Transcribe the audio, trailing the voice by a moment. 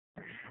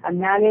I'm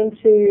not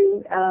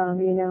into,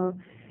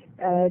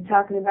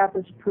 talking about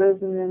this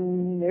prison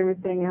and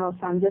everything else.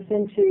 I'm just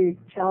into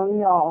telling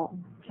y'all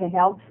to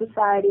help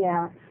society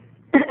out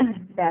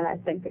that I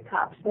think the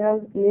cops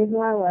need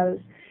more laws,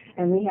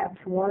 and we have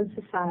to warn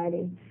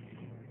society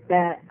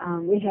that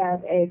we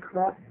have a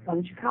corrupt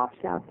bunch of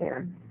cops out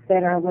there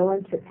that are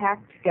willing to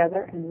pack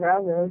together and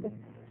railroad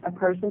a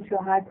person to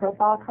a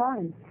high-profile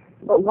crime.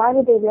 But why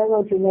did they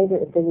railroad you later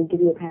if they would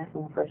give you a pass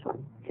on the first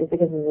one? Just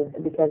because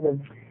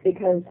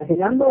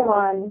number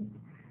one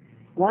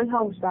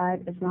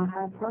homicide is not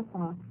high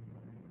profile.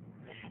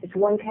 It's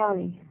one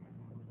county,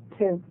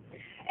 too,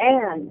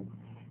 and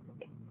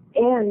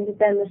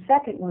then the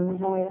second one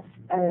was only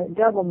a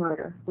double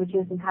murder, which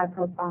isn't high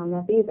profile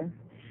enough either.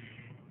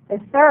 The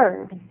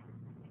third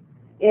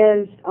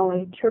is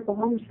only triple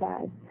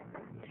homicide.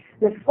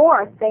 The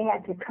fourth, they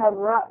had to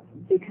cover up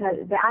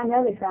because I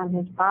know they found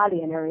his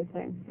body and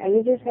everything. And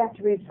you just have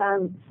to read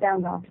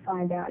sound off to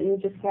find out. You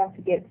just have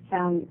to get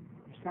sound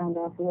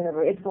off or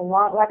whatever. It's a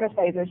lot. Like I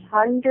say, there's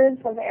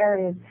hundreds of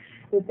areas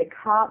that the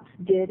cops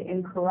did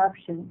in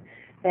corruption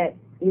that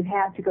you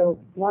have to go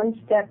one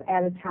step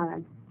at a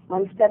time.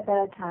 One step at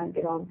a time,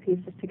 get all the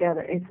pieces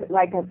together. It's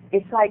like a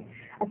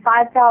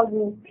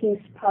 5,000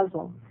 piece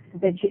puzzle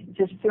that you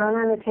just thrown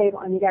on the table,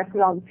 and you got to put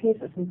all the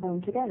pieces and put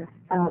them together.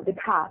 The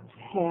cops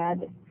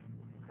had,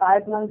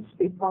 5 months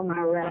before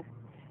my arrest,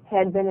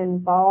 had been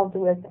involved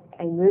with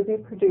a movie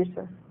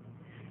producer,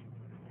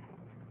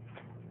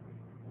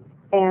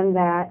 and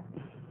that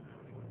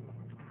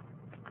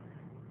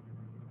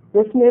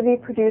this movie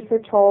producer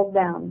told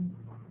them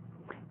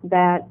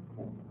that,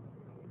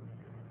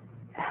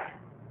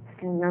 I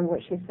can remember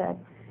what she said,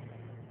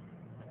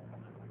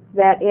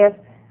 that if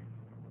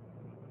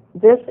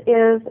this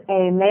is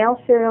a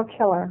male serial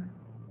killer,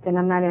 then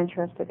I'm not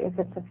interested. If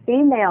it's a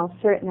female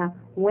serial, now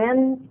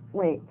when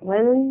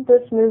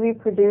this movie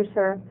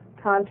producer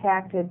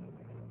contacted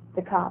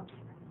the cops,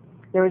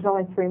 there was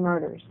only 3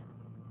 murders.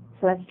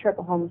 So that's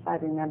triple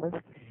homicide, remember?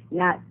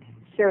 Not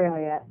serial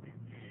yet.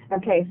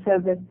 Okay, so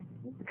the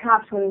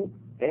cops, when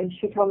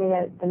she told me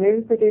that the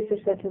movie producer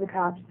said to the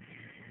cops,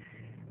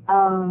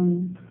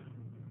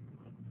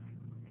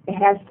 it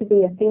has to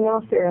be a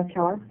female serial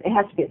killer. It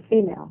has to be a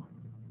female.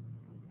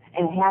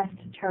 And it has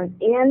to turn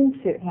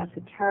into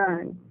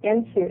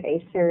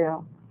a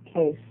serial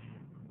case.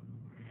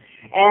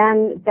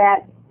 And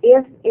that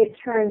if it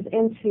turns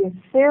into a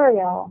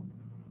serial,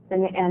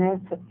 and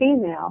it's a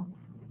female,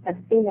 that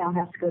the female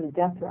has to go to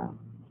death row.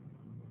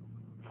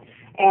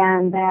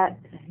 And that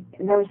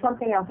there was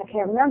something else I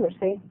can't remember.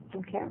 See,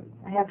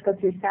 I have to go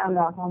through sound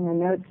off on the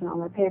notes and on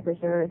the papers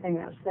and everything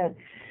that was said.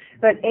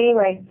 But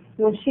anyway,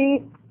 when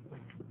she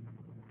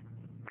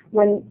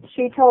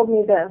told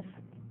me this,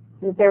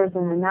 that there was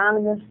an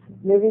anonymous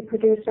movie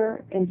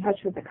producer in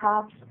touch with the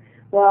cops,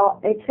 well,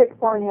 it took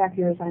 4.5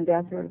 years on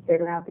death row to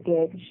figure out the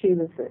gig. She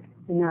was the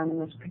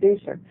anonymous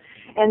producer.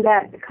 And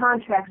that the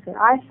contracts that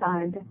I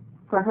signed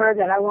for her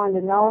that I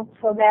wanted to know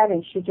so bad,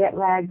 and she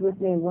jet-lagged with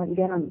me and wouldn't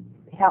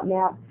help me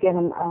out, get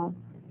them,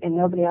 and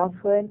nobody else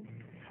would,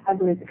 I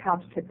believe the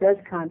cops took those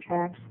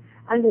contracts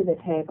under the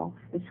table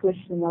and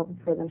switched them over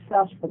for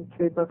themselves for the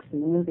 3 books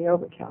in the movie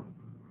Overkill.